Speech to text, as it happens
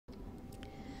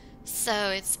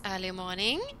So it's early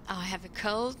morning, I have a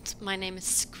cold, my name is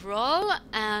Scroll,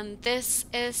 and this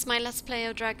is my Let's Play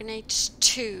of Dragon Age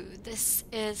 2. This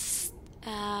is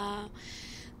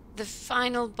the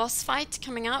final boss fight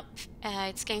coming up.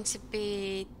 It's going to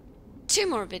be two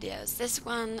more videos, this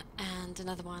one and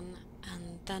another one,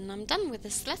 and then I'm done with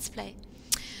this Let's Play.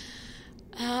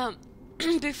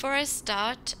 Before I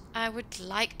start, I would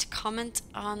like to comment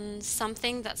on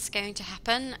something that's going to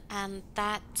happen, and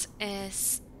that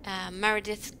is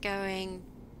Meredith going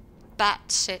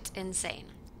batshit insane.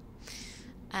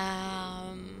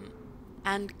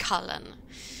 And Cullen.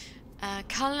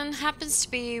 Cullen happens to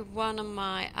be one of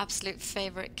my absolute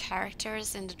favorite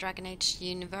characters in the Dragon Age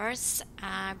universe.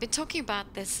 I've been talking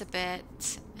about this a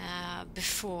bit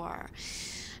before.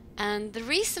 And the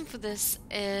reason for this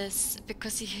is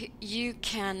because you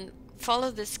can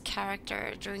follow this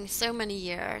character during so many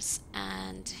years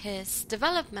and his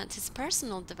development, his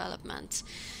personal development.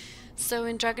 So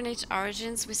in Dragon Age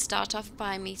Origins we start off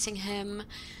by meeting him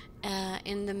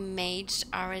in the Mage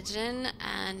Origin,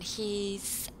 and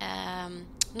he's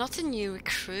not a new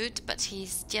recruit, but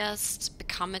he's just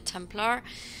become a Templar.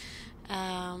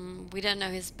 We don't know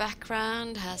his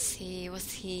background. Was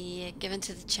he given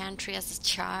to the Chantry as a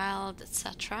child,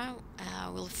 etc.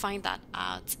 We'll find that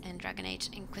out in Dragon Age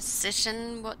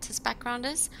Inquisition, what his background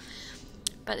is.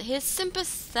 But he's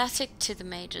sympathetic to the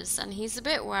mages, and he's a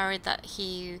bit worried that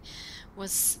he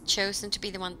was chosen to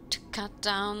be the one to cut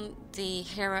down the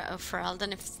hero of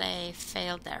Ferelden if they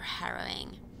failed their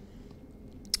harrowing.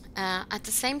 At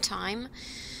the same time,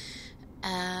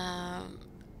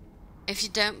 if you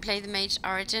don't play the Mage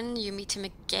Origin, you meet him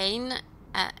again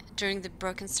during the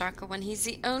Broken Circle, when he's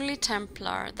the only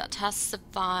Templar that has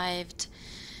survived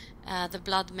the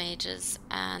Blood Mages,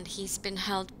 and he's been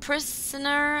held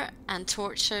prisoner and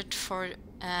tortured for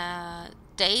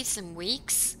days and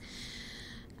weeks.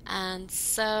 And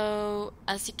so,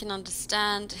 as you can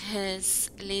understand, his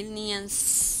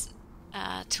lenience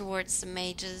towards the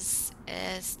mages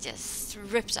is just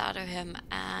ripped out of him,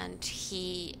 and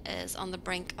he is on the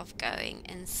brink of going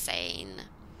insane.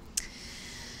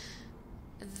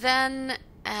 Then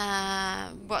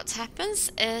what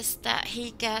happens is that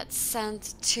he gets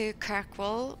sent to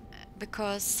Kirkwall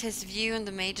because his view on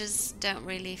the mages don't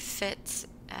really fit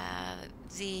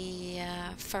the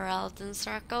Ferelden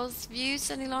Circle's views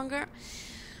any longer.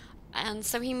 And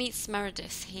so he meets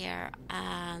Meredith here,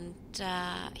 and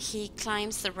he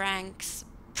climbs the ranks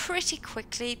pretty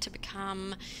quickly to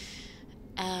become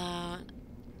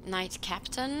Knight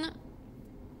Captain.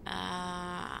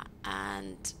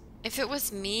 And if it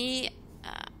was me,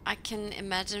 I can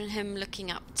imagine him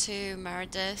looking up to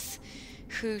Meredith,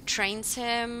 who trains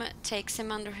him, takes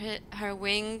him under her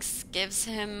wings, gives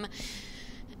him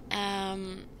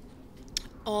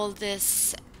all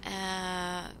this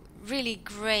really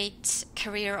great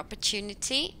career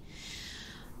opportunity.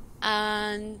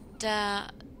 And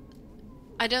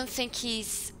I don't think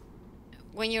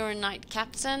when you're a Knight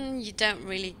Captain, you don't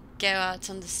really go out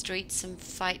on the streets and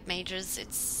fight mages.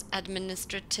 It's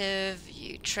administrative,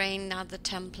 you train other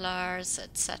Templars,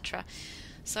 etc.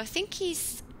 So I think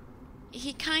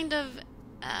he kind of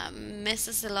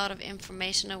misses a lot of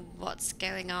information of what's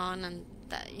going on, and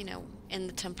that, in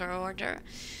the Templar Order.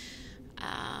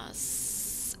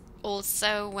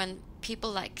 Also, when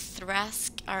people like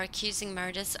Thrask are accusing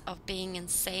Meredith of being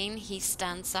insane, he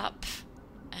stands up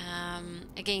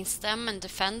against them and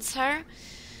defends her.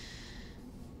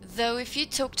 Though if you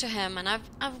talk to him, and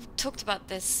I've talked about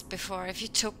this before, if you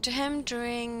talk to him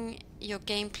during your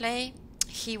gameplay,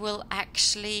 he will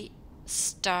actually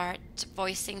start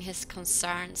voicing his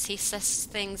concerns. He says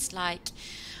things like,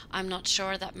 I'm not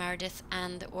sure that Meredith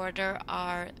and the Order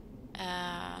are,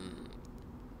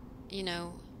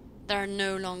 they're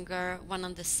no longer one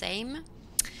and the same.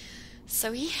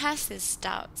 So he has his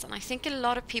doubts, and I think a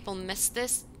lot of people miss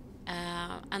this.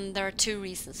 And there are two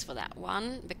reasons for that.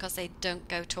 One, because they don't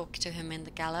go talk to him in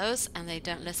the gallows, and they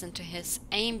don't listen to his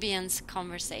ambience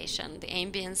conversation. The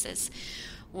ambience is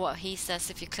what he says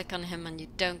if you click on him and you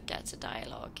don't get a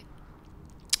dialogue.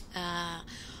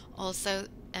 Also,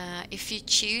 if you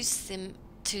choose him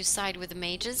to side with the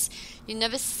mages, you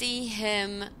never see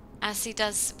him as he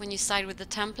does when you side with the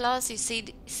Templars. You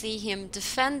see him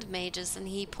defend mages, and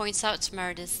he points out to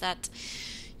Meredith that,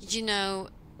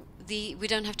 we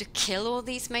don't have to kill all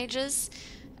these mages.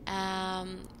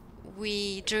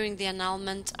 During the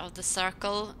annulment of the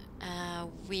Circle,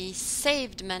 we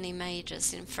saved many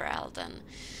mages in Ferelden.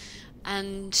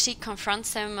 And she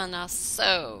confronts him and asks,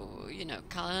 so,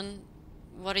 Cullen,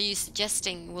 what are you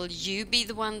suggesting? Will you be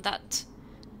the one that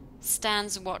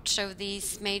stands watch over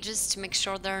these mages to make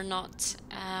sure they're not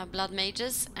blood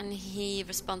mages, and he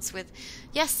responds with,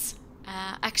 yes,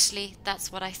 actually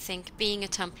that's what I think being a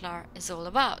Templar is all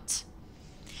about.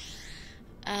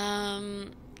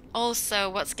 Also,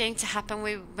 what's going to happen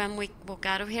when we walk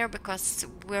out of here, because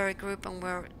we're a group and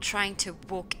we're trying to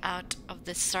walk out of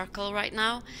this circle right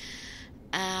now,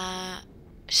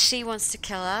 she wants to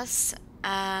kill us,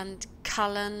 and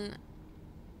Cullen,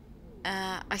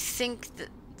 I think that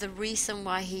the reason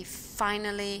why he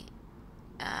finally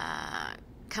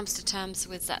comes to terms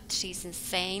with that she's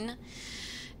insane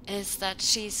is that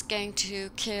she's going to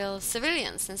kill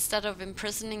civilians instead of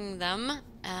imprisoning them.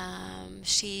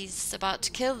 She's about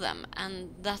to kill them,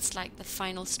 and that's like the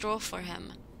final straw for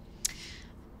him.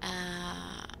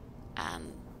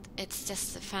 And it's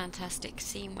just a fantastic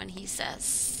scene when he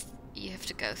says, you have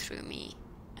to go through me.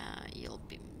 You'll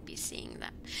be seeing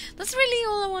that. That's really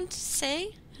all I want to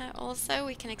say. Also,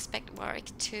 we can expect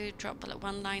Warwick to drop a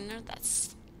one-liner.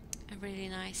 That's a really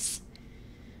nice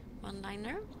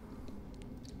one-liner.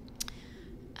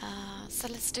 So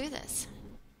let's do this.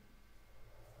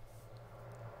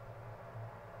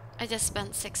 I just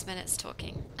spent 6 minutes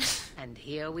talking. And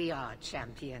here we are,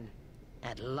 champion.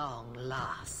 At long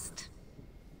last.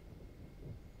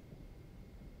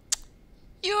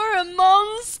 You're a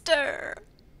monster!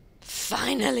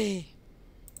 Finally!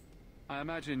 I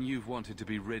imagine you've wanted to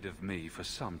be rid of me for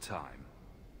some time.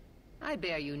 I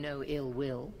bear you no ill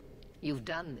will. You've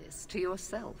done this to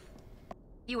yourself.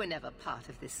 You were never part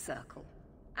of this circle,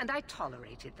 and I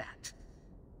tolerated that.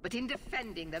 But in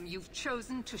defending them, you've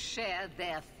chosen to share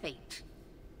their fate.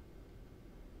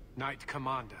 Knight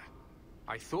Commander,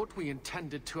 I thought we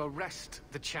intended to arrest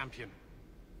the champion.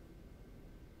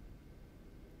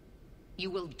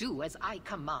 You will do as I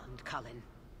command, Cullen.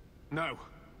 No.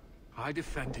 I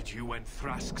defended you when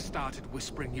Thrask started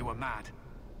whispering you were mad.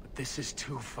 But this is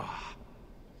too far.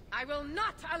 I will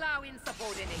not allow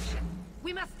insubordination.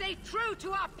 We must stay true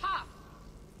to our path.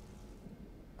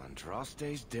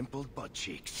 Andraste's dimpled butt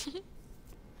cheeks.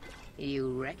 You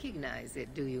recognize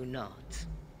it, do you not?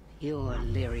 Your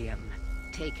lyrium,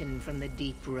 taken from the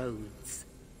deep roads.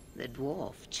 The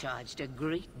dwarf charged a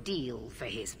great deal for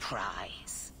his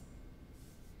prize.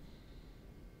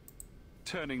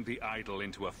 Turning the idol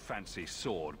into a fancy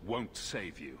sword won't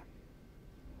save you.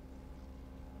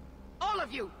 All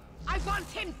of you! I want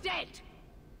him dead!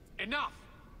 Enough!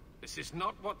 This is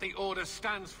not what the Order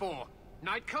stands for.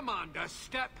 Knight Commander,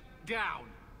 step down.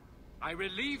 I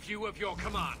relieve you of your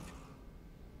command.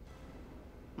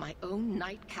 My own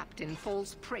Knight Captain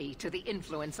falls prey to the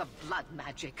influence of blood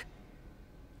magic.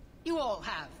 You all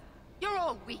have. You're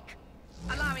all weak.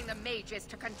 Allowing the mages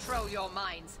to control your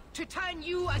minds, to turn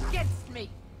you against me.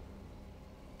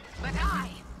 But I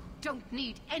don't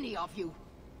need any of you.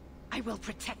 I will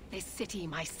protect this city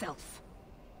myself.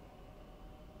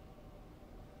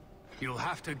 You'll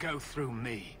have to go through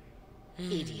me.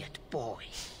 Idiot boy.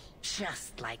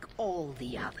 Just like all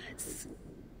the others.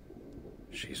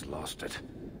 She's lost it,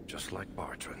 just like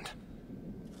Bartrand.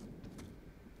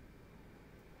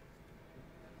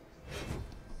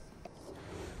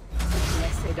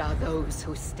 Blessed are those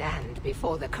who stand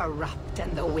before the corrupt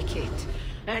and the wicked,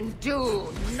 and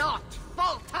do not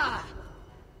falter!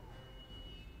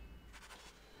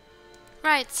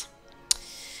 Right.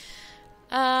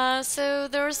 So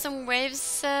there were some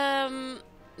waves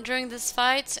during this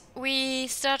fight. We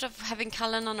start off having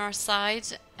Cullen on our side.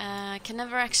 Can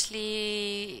never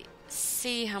actually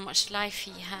see how much life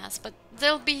he has, but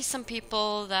there'll be some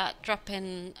people that drop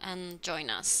in and join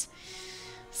us.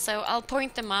 So I'll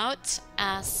point them out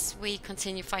as we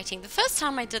continue fighting. The first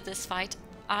time I did this fight,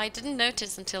 I didn't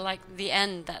notice until like the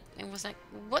end that it was like,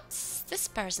 what's this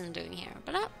person doing here?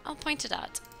 But I'll point it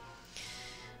out.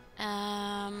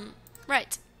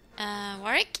 Right,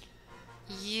 Warwick,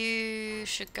 you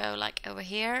should go like over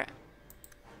here.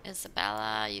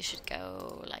 Isabella, you should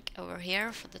go like over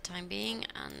here for the time being,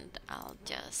 and I'll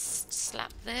just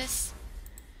slap this.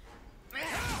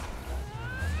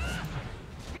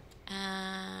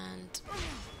 And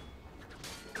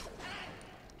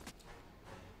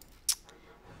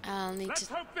I'll need Let's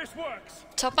to hope this works.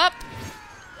 top up.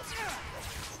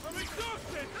 I'm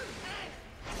exhausted.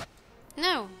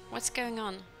 No, what's going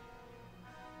on?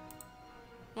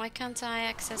 Why can't I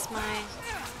access my...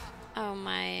 Oh, all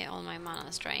my mana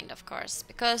is drained, of course,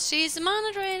 because she's a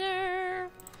mana drainer.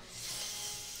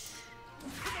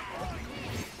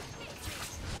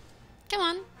 Come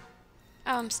on.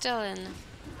 Oh, I'm still in.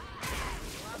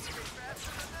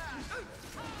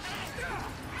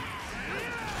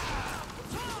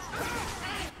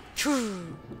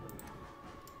 Phew.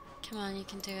 Come on, you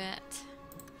can do it.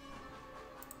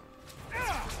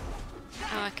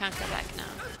 I can't go back now.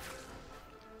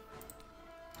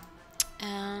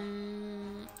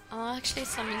 I'll actually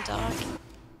summon Dog.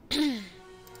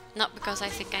 Not because I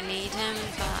think I need him,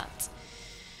 but...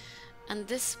 And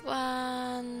this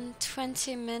one...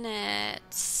 20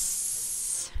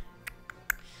 minutes...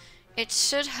 It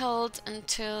should hold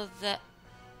until the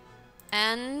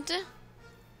end.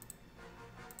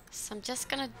 So I'm just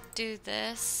gonna do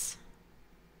this.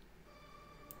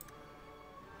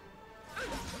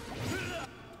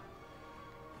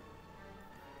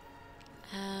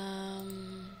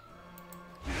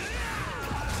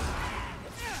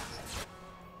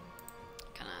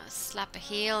 Gonna slap a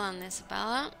heel on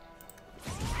Isabella.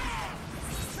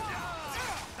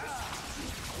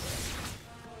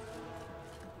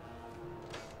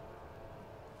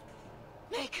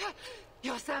 Maker,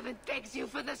 your servant begs you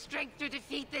for the strength to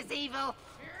defeat this evil.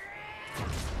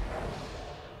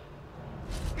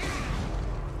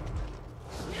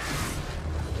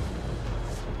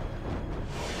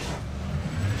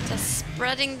 Just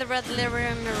spreading the red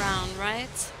lyrium around,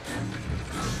 right?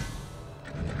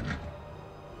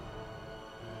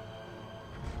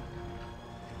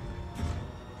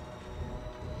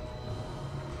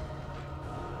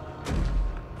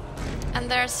 And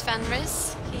there's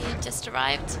Fenris. He just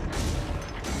arrived.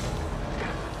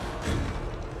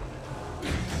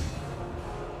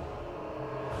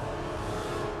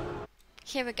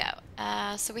 Here we go.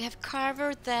 So we have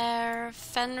Carver there,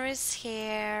 Fenris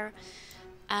here,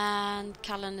 and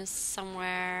Cullen is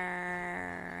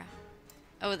somewhere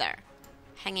over there,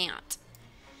 hanging out.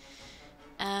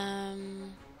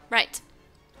 Right.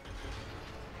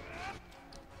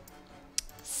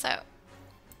 So.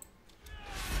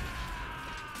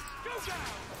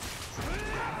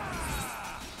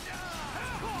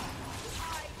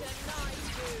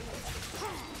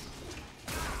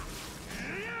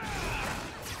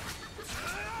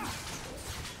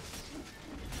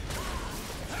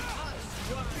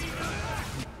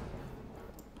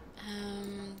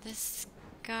 This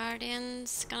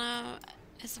Guardian's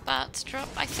is about to drop,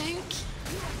 I think.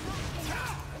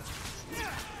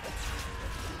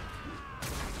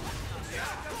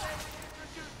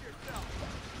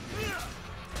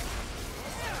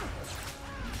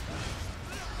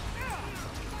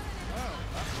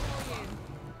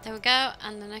 There we go,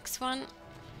 and the next one.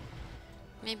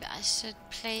 Maybe I should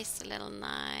place a little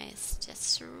nice,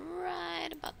 just right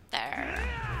about there.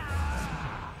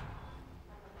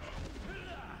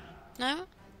 No?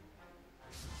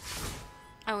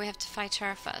 Oh, we have to fight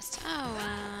her first. Oh,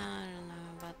 I don't know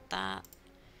about that.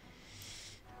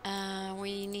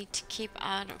 We need to keep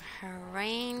out of her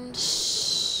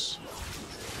range.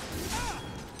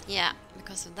 Yeah,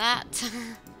 because of that.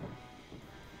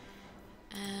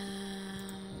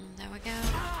 There we go.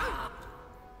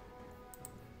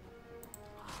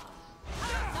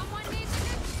 Someone needs a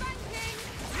good spanking.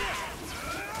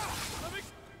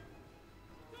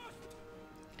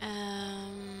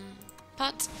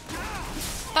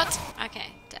 Pot. Okay,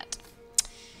 dead.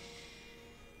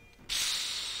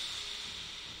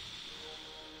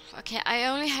 Okay, I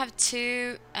only have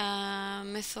 2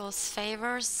 Mythos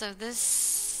favors, so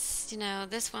this, you know,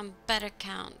 this one better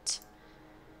count.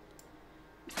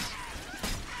 I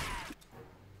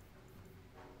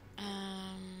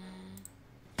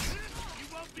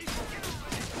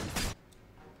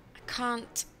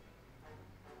can't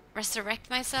resurrect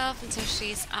myself until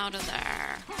she's out of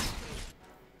there.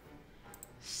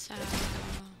 So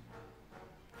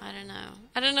I don't know.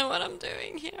 I don't know what I'm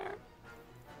doing here.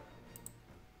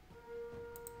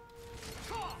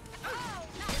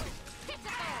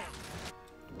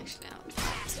 Actually,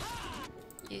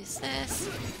 I'll use this.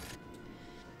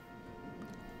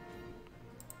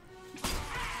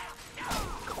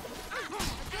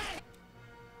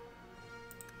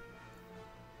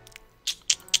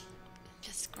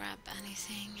 Just grab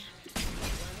anything.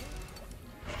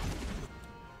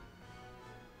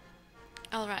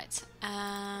 Alright,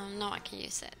 now I can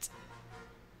use it.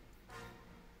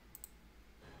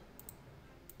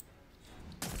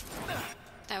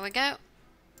 There we go.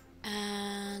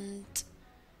 And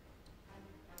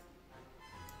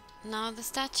now the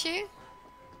statue,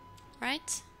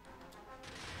 right?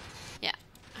 Yeah,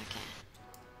 okay.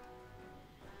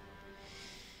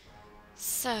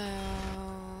 So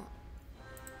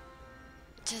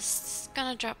just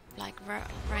gonna drop like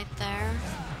right there.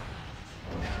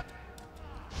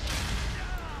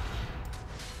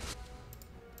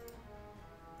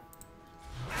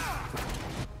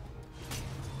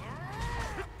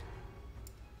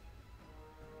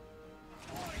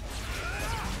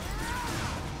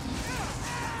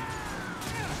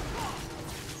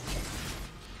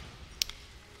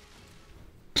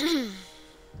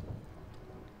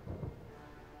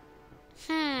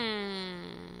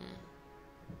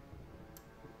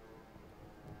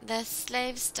 the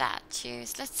slave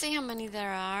statues. Let's see how many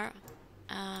there are.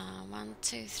 1,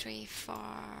 2, 3, 4,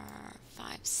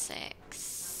 5,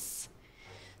 6.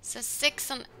 So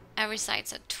 6 on every side,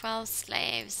 so 12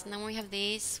 slaves. And then we have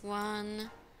these. 1,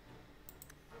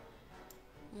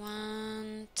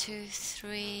 2,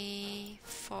 3,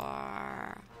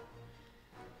 4.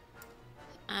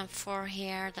 And 4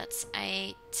 here, that's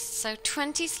 8. So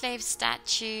 20 slave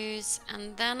statues.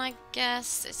 And then I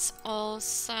guess it's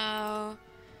also...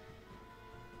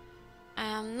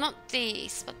 not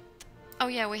these, but... Oh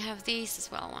yeah, we have these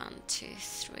as well. 1, 2,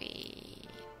 3.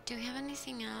 Do we have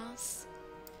anything else?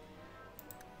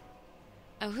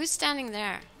 Oh, who's standing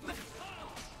there?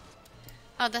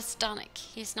 Oh, that's Donick.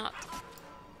 He's not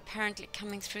apparently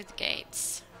coming through the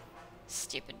gates.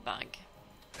 Stupid bug.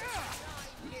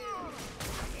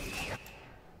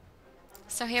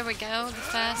 So here we go. The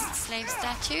first slave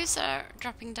statues are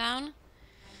dropping down.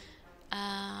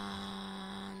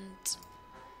 And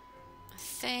I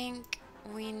think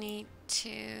we need to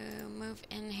move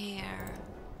in here.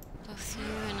 Both you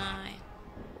and I.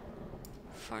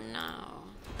 For now.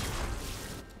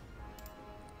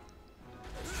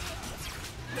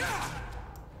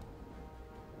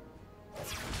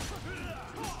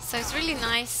 So it's really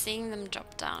nice seeing them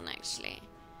drop down, actually.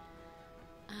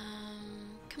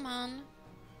 Come on.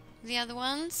 The other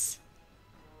ones?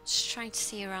 Just trying to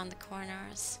see around the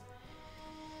corners.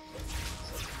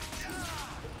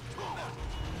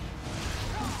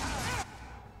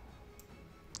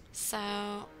 So,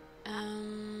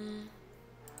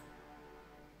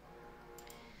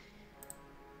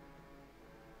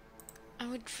 I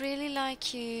would really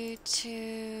like you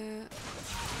to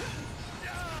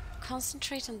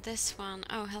concentrate on this one.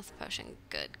 Oh, health potion.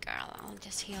 Good girl. I'll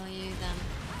just heal you then.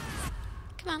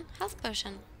 Come on, health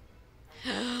potion.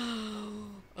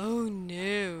 Oh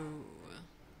no.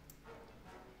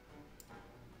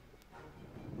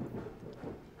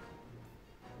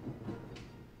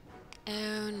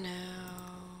 Oh no.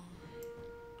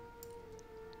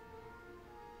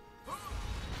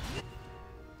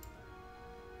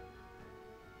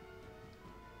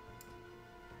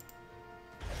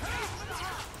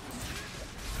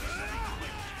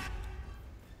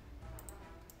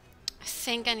 I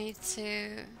think I need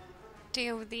to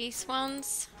deal with these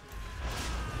ones.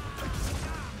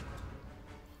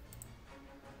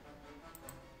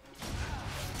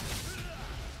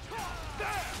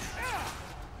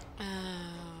 I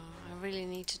really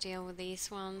need to deal with these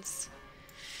ones.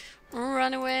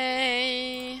 Run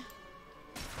away!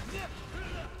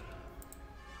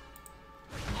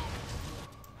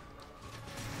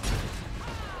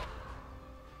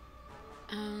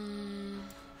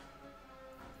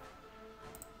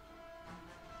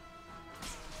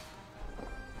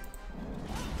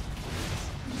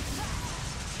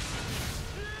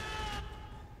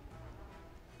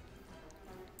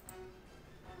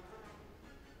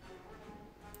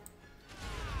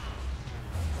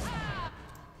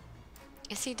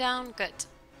 Is he down? Good.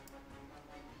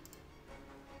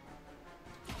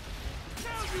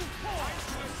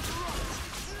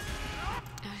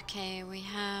 Okay, we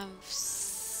have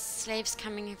slaves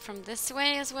coming in from this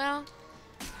way as well.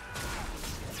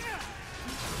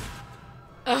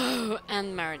 Oh,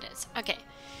 and Meredith. Okay.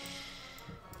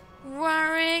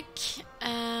 Warwick,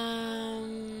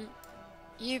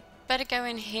 you better go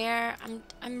in here.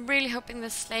 I'm really hoping the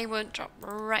slave won't drop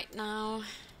right now.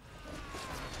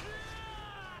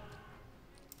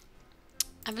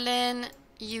 Evelyn,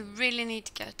 you really need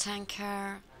to go tank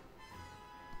her.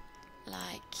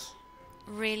 Like,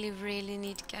 really, really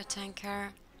need to go tank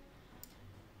her.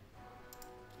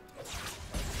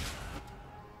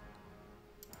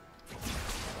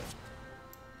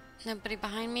 Nobody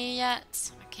behind me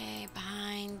yet? Okay,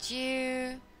 behind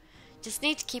you. Just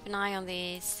need to keep an eye on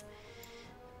these.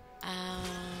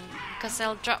 Because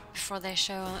they'll drop before they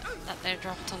show that they're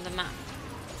dropped on the map.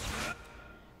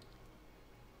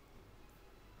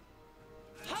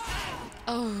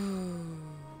 Oh.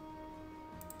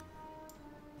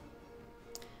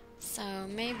 So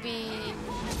maybe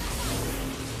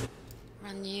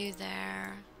run you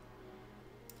there.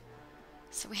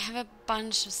 So we have a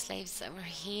bunch of slaves over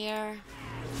here.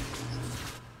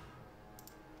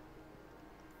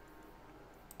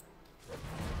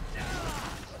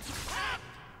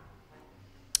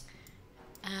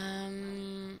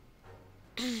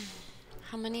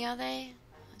 How many are they?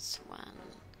 That's one.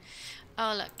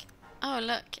 Oh look. Oh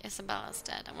look, Isabella's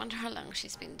dead. I wonder how long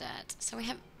she's been dead. So we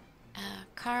have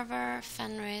Carver,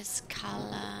 Fenris,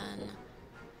 Cullen.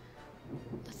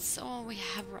 That's all we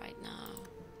have right now.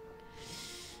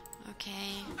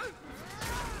 Okay.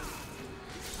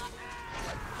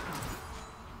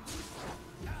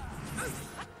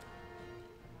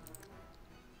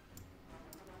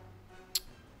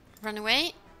 Run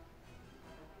away.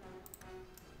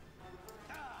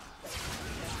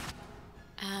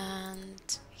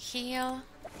 And heal.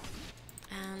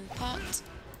 And pot.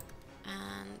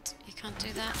 And you can't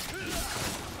do that.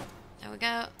 There we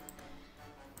go.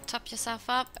 Top yourself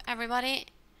up, everybody.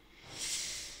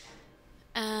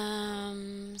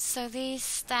 So these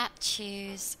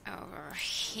statues over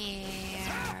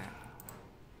here.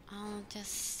 I'm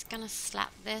just gonna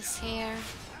slap this here.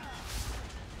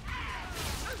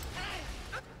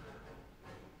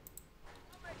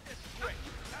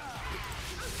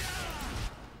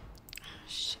 Oh,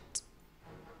 shit.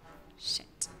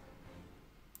 Shit.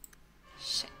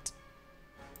 Shit.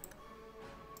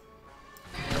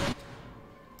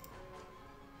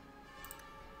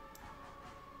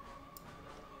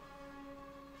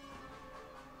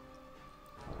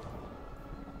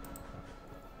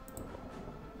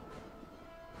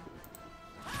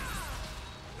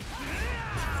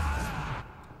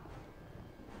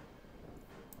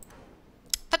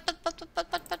 But.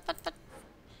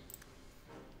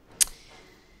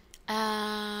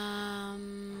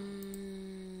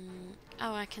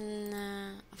 Oh, I can.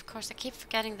 Of course, I keep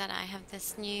forgetting that I have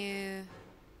this new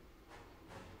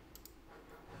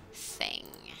thing.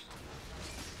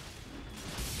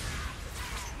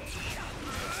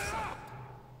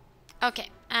 Okay,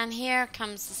 and here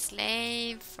comes the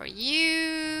slave for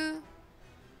you.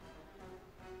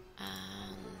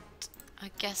 And I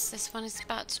guess this one is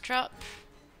about to drop.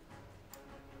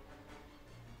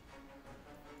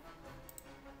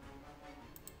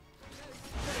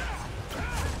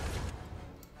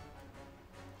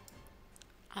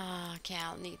 Okay,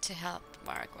 I'll need to help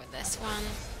work with this one.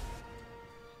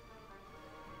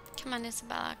 Come on,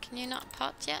 Isabella, can you not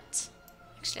pot yet?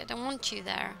 Actually, I don't want you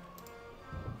there.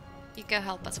 You go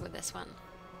help us with this one.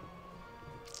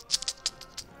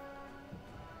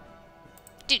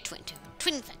 Do twin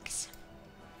thanks.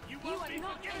 You are not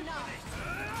enough.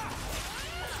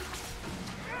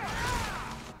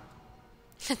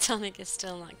 The tonic is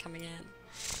still not coming in.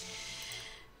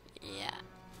 Yeah.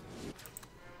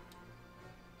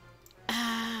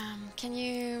 Can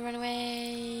you run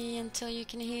away until you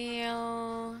can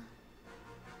heal?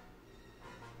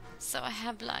 So I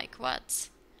have like what?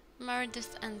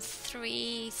 Meredith and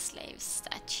 3 slave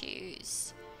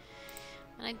statues.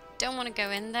 And I don't want to go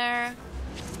in there.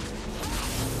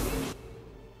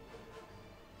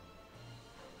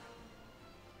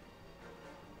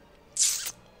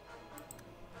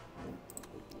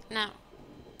 Now.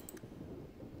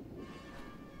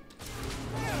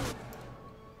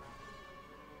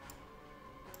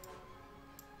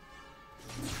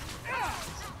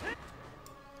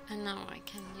 And now I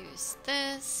can use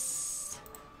this.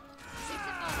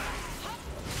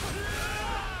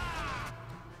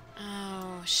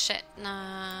 Oh shit,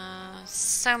 no.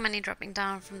 So many dropping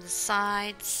down from the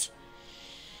sides.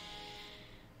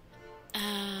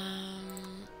 I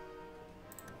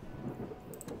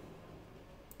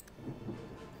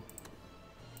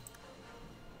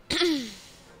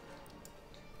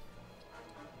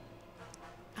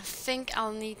think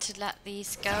I'll need to let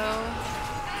these go.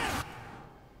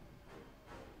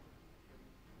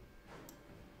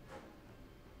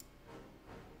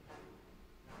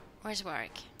 Where's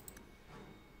Warwick?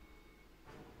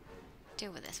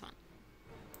 Deal with this one.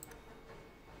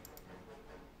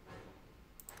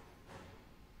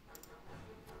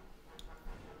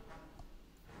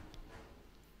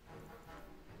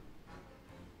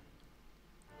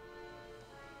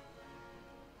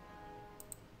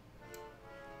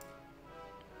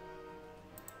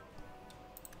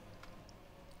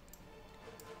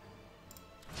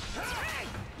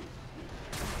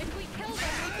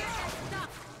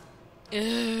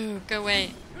 Ew, go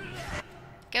away.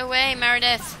 Go away,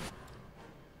 Meredith.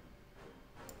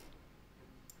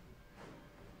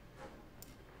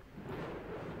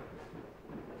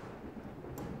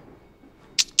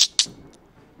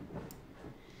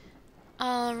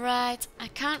 Alright, I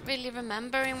can't really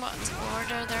remember in what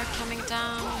order they're coming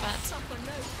down, but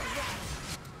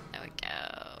there we go.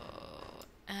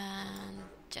 And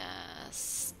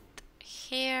just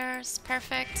here's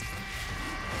perfect.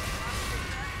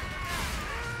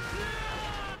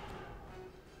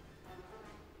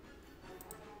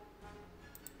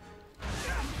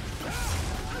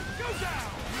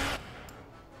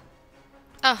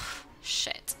 Oh,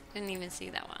 shit. Didn't even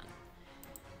see that one.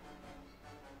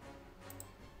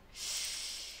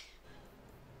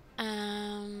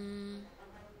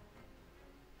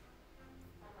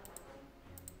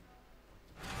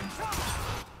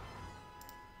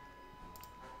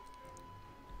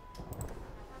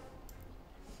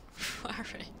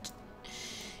 Warwick.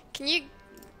 Can you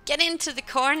get into the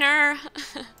corner?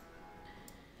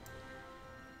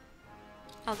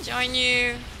 I'll join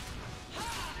you.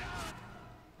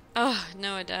 Oh,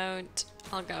 no I don't.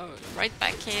 I'll go right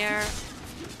back here.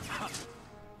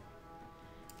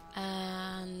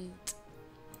 And...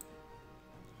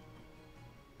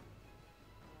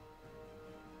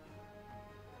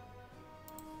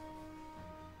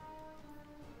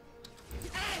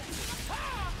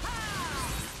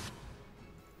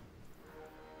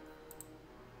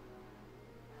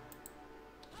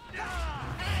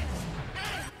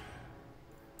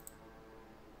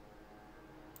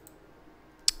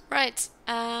 Right,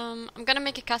 I'm gonna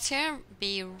make a cut here,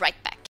 be right